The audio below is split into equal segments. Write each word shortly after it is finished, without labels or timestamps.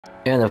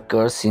And of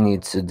course you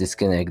need to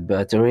disconnect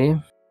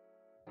battery.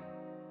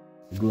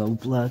 Glow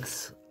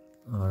plugs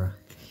are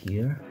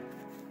here,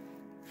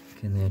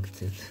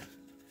 connected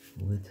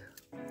with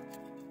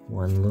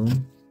one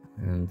loom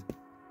and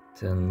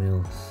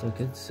 10mm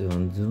socket to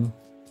undo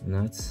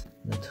nuts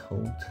that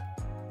hold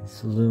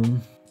this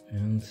loom,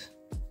 and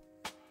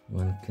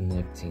one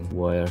connecting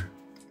wire.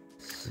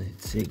 So you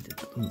take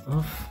the loom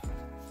off.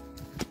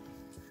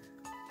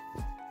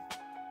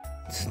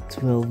 It's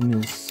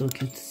 12mm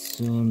socket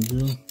to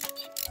undo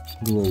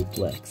glow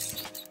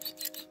plugs.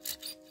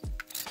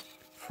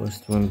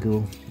 First one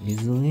go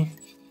easily.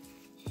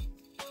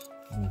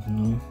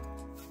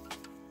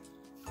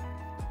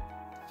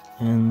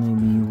 And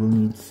maybe you will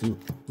need to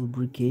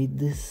lubricate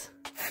this.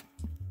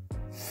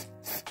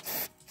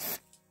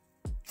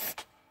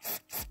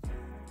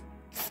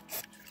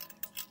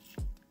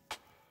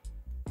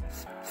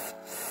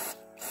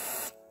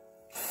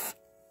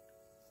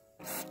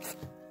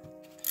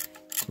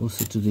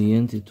 Also to the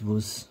end it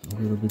was a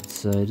little bit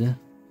tighter.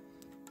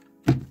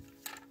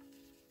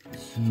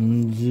 So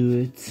undo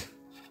it.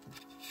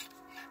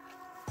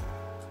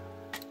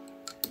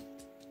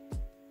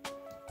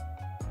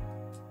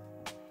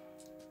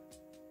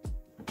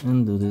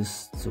 And do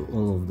this to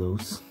all of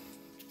those.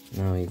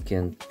 Now you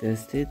can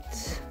test it.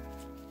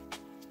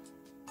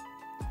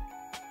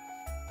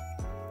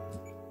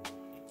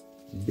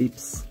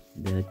 Beeps,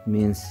 that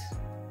means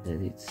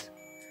that it's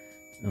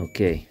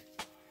okay.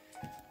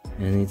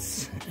 And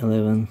it's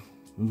 11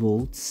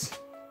 volts.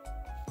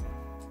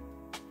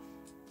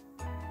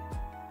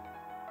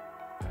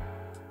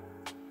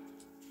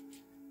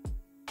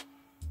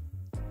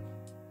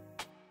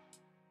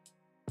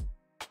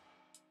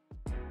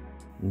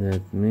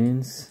 That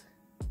means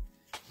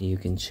you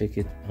can check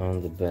it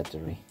on the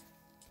battery.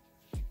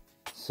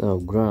 So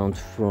ground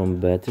from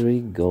battery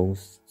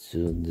goes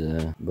to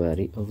the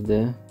body of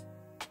the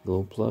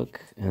glow plug,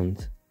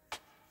 and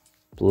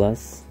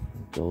plus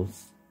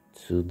goes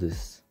to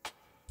this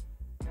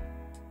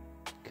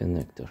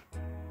connector,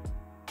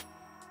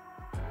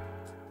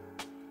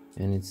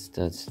 and it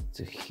starts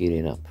to heat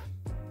it up.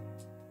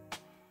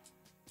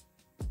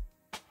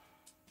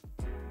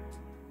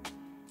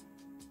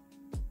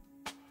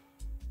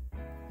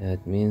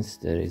 That means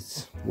that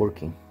it's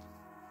working,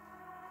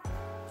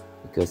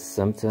 because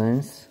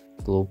sometimes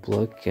glow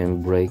plug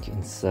can break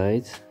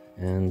inside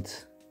and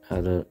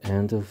other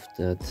end of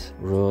that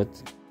rod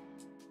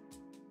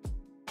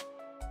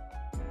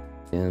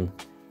can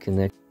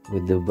connect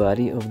with the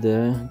body of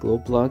the glow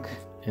plug,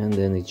 and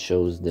then it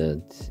shows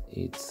that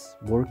it's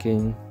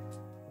working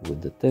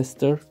with the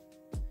tester,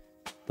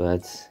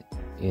 but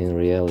in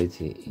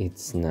reality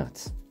it's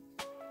not.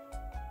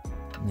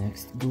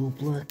 Next glow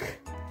plug.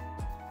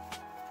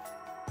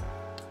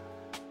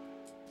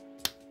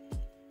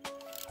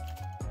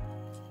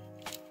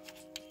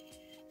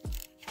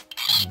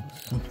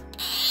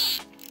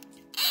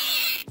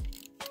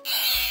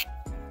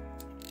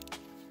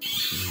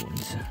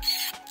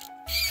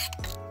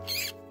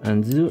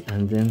 Undo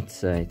and then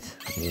tight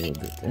a little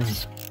bit,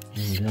 and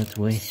in that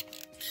way,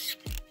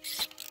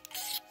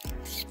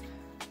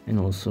 and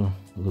also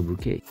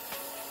lubricate.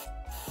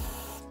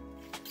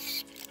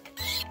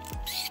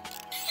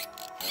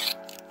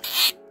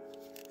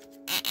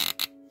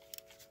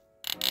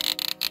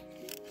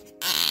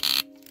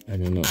 I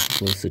don't know,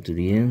 closer to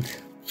the end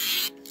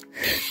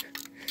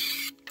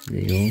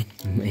they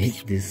all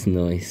make this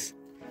noise.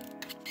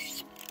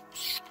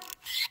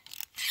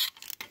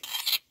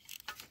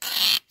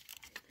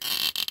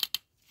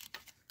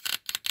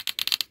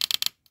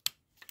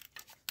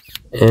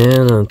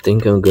 And I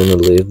think I'm gonna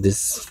leave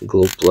this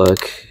glow plug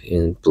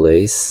in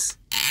place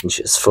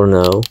just for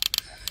now.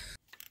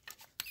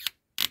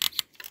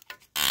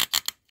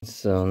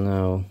 So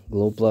now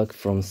glow plug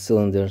from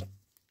cylinder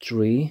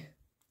 3,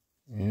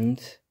 and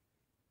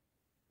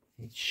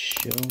it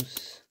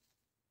shows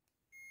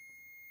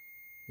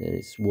that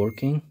it's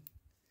working,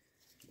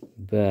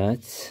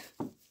 but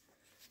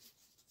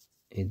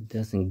it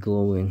doesn't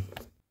glow in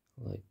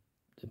like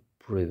the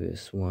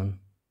previous one.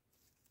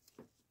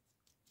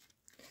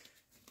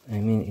 I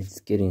mean, it's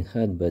getting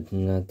hot but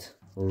not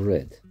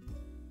red.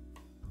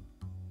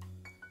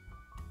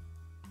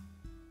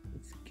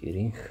 It's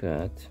getting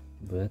hot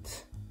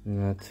but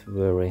not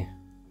very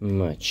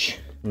much.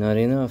 Not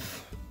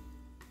enough.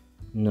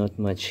 Not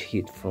much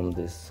heat from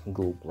this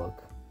glow plug.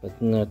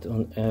 But not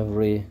on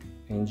every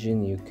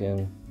engine you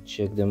can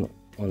check them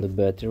on the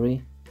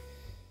battery,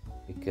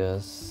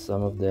 because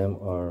some of them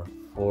are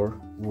 4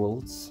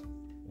 volts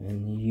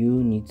and you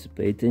need to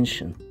pay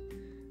attention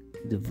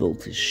to the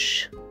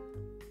voltage.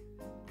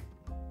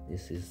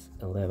 This is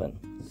 11,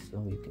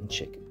 so you can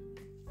check it.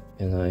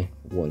 And I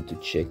want to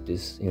check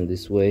this in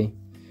this way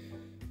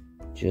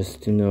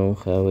just to know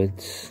how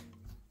it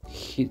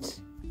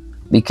hits.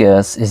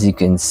 Because as you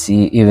can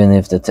see, even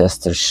if the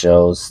tester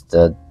shows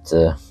that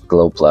the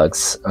glow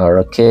plugs are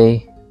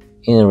okay,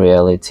 in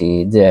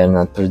reality they are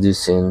not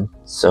producing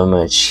so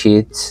much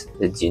heat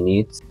that you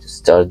need to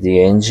start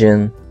the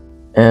engine,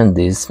 and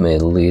this may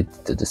lead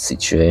to the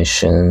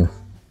situation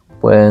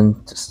when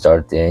to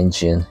start the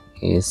engine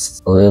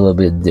is a little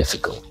bit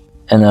difficult.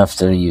 And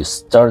after you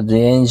start the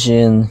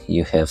engine,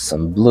 you have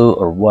some blue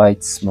or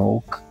white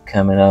smoke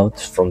coming out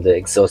from the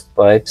exhaust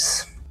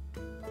pipes.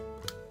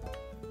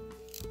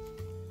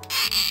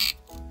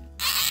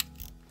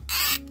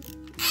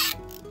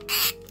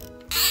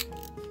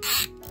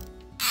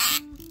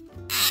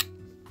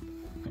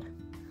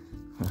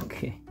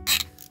 Okay.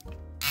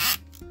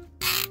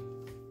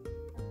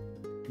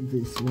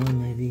 This one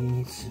maybe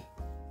needs to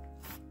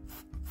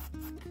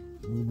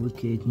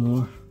lubricate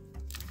more.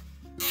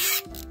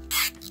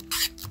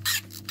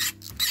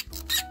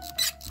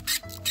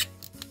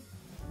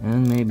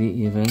 And maybe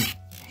even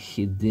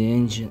heat the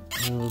engine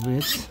a little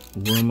bit,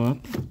 warm up,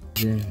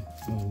 then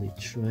only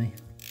try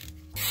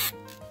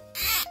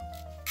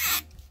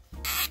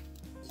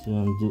to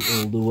undo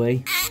all the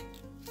way.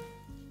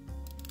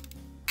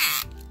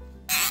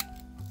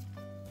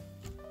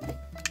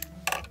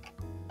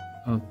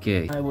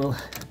 Okay, I will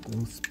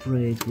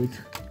spray it with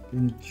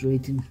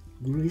penetrating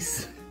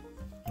grease.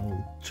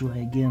 I'll try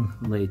again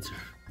later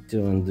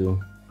to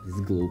undo this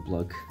glow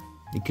plug,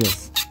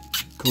 because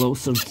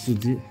closer to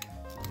the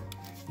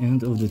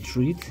end of the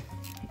thread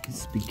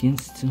it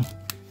begins to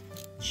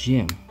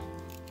jam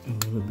a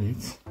little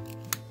bit.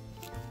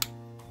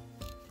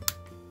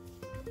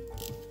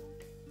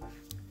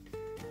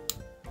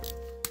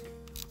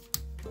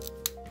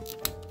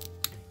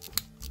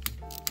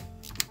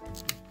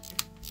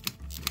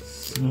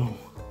 So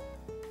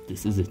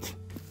this is it.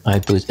 I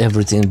put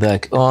everything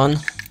back on,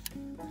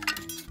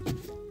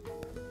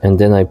 and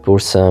then I pour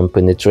some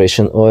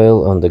penetration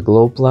oil on the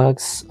glow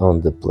plugs,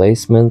 on the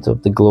placement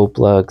of the glow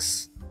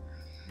plugs,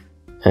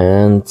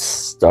 and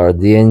start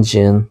the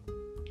engine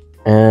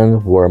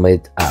and warm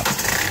it up.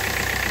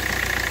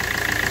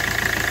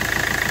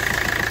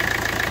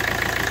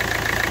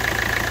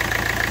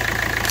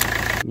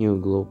 New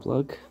glow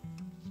plug.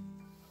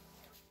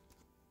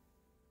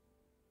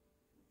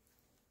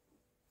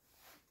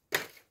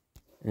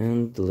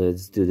 And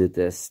let's do the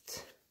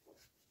test.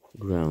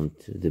 Ground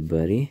to the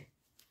body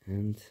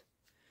and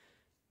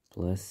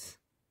plus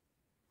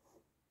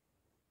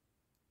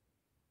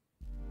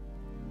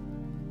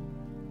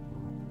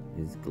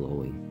it's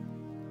glowing.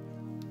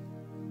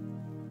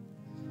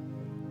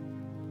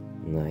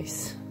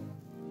 Nice.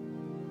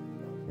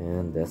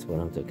 And that's what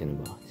I'm talking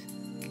about.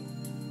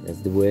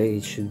 That's the way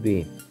it should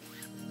be.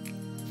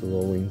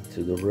 Glowing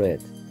to the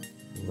red,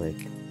 like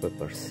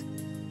peppers.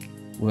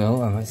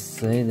 Well, I must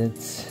say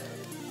that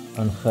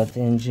on hot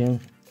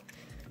engine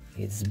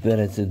it's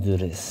better to do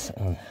this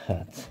on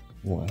hot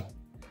one.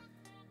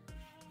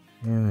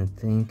 And I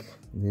think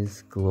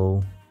this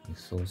glow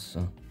is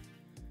also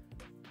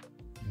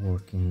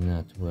working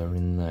not very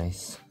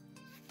nice.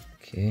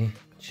 Okay,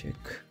 check.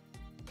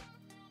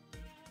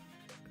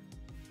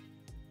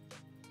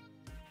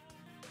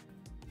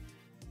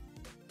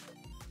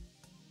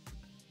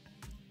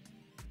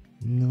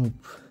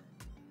 Nope,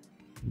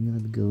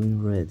 not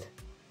going red.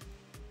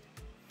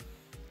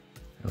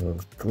 I will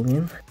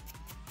clean.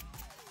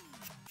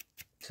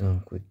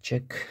 So quick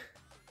check.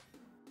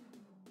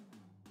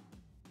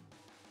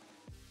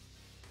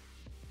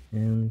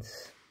 And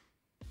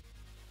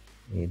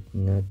it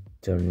not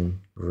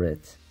turning red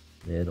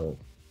at all.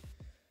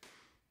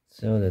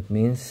 So that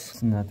means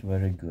it's not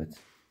very good.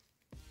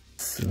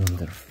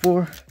 Cylinder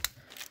 4,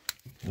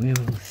 we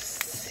will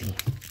see.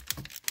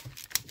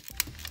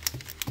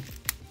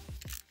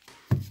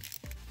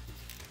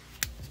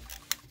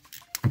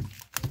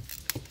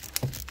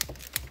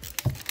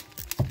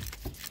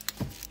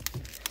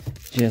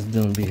 Just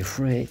don't be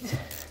afraid.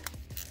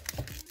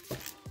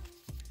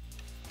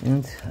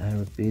 And I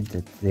repeat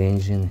that the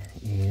engine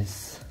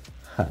is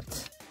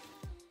hot.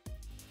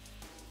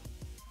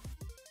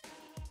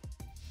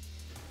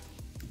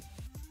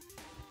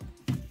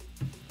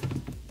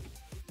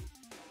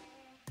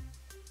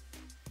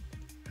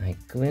 I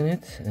clean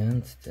it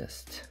and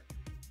test.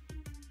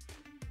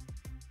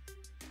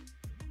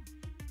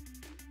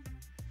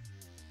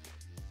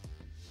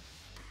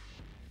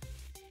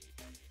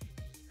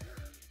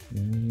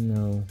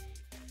 No,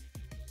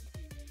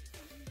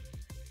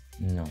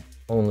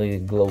 only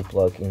glow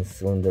plug in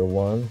cylinder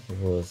 1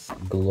 was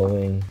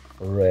glowing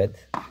red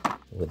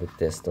with a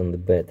test on the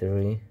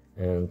battery,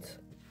 and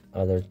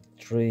other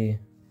 3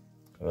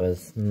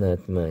 was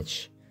not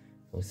much.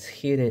 Was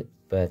heated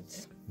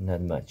but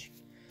not much.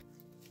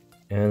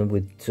 And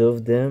with 2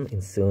 of them in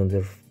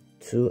cylinder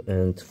 2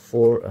 and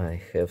 4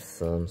 I have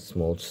some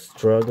small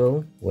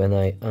struggle. When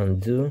I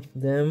undo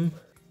them,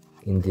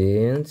 in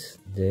the end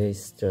they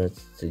start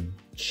to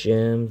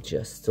jam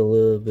just a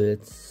little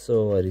bit,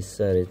 so I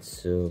decided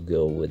to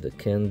go with the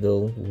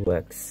candle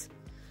wax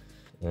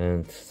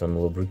and some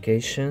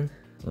lubrication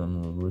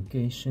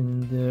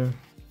in there,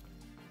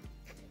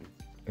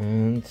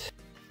 and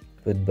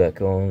put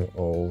back on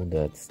all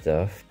that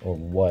stuff, all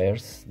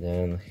wires,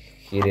 then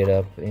heat it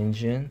up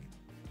engine,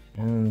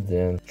 and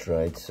then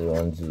try to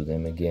undo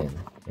them again,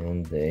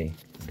 and they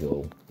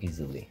go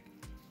easily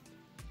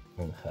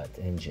on hot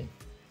engine.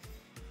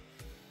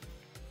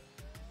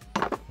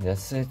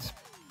 That's it.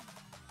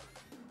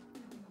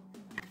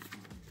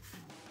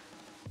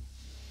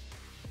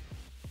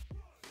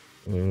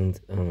 And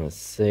I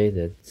must say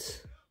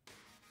that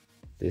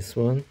this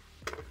one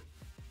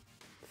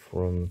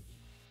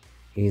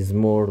is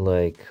more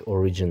like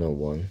original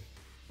one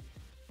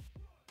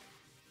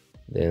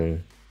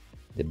than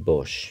the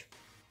Bosch,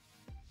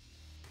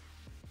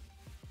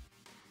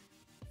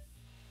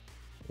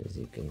 as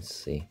you can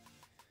see.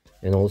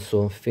 And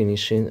also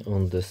finishing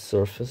on the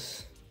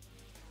surface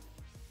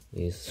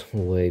is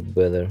way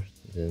better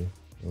than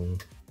on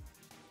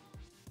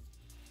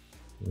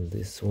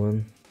this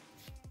one.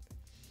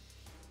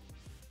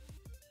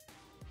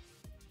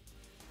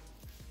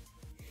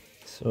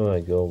 So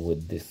I go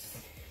with this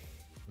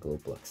glow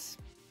plugs.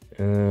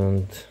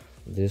 And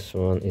this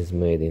one is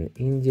made in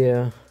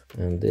India,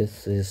 and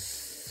this is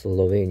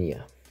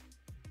Slovenia.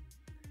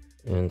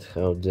 And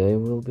how they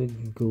will be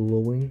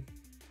glowing.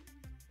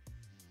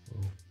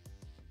 Oh.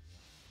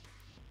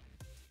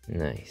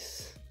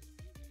 Nice.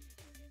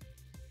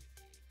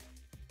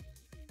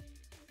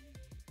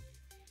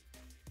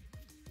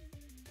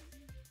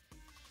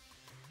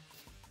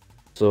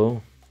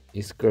 So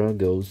Iskra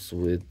goes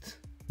with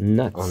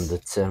nuts on the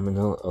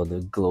terminal of the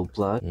glow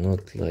plug,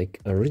 not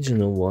like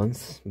original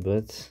ones,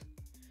 but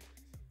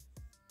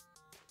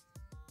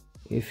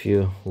if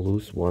you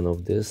lose one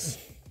of this,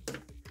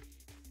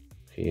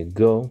 here you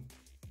go,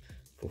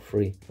 for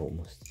free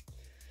almost.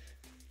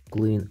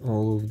 Clean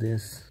all of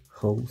these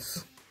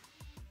holes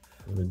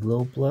for the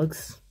glow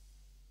plugs,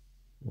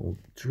 old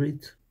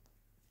treat.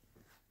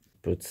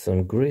 Put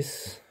some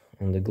grease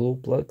on the glow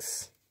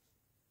plugs,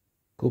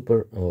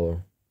 copper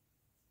or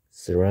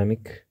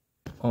ceramic.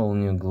 All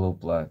new glow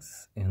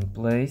plugs in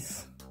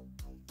place,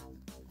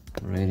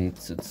 ready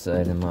to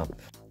tie them up.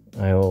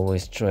 I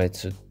always try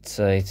to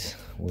tie it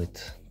with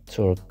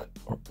torque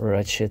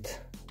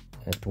ratchet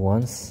at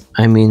once.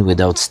 I mean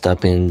without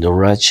stopping the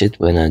ratchet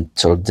when I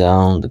torque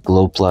down the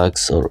glow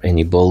plugs or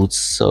any bolts,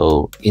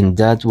 so in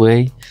that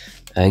way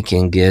I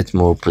can get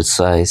more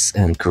precise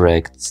and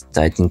correct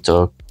tightening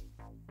torque.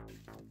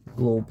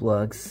 Glow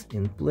plugs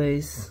in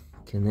place,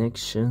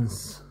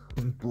 connections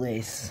in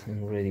place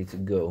and ready to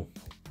go.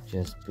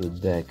 Just put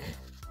back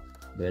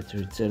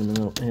battery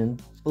terminal in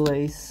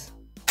place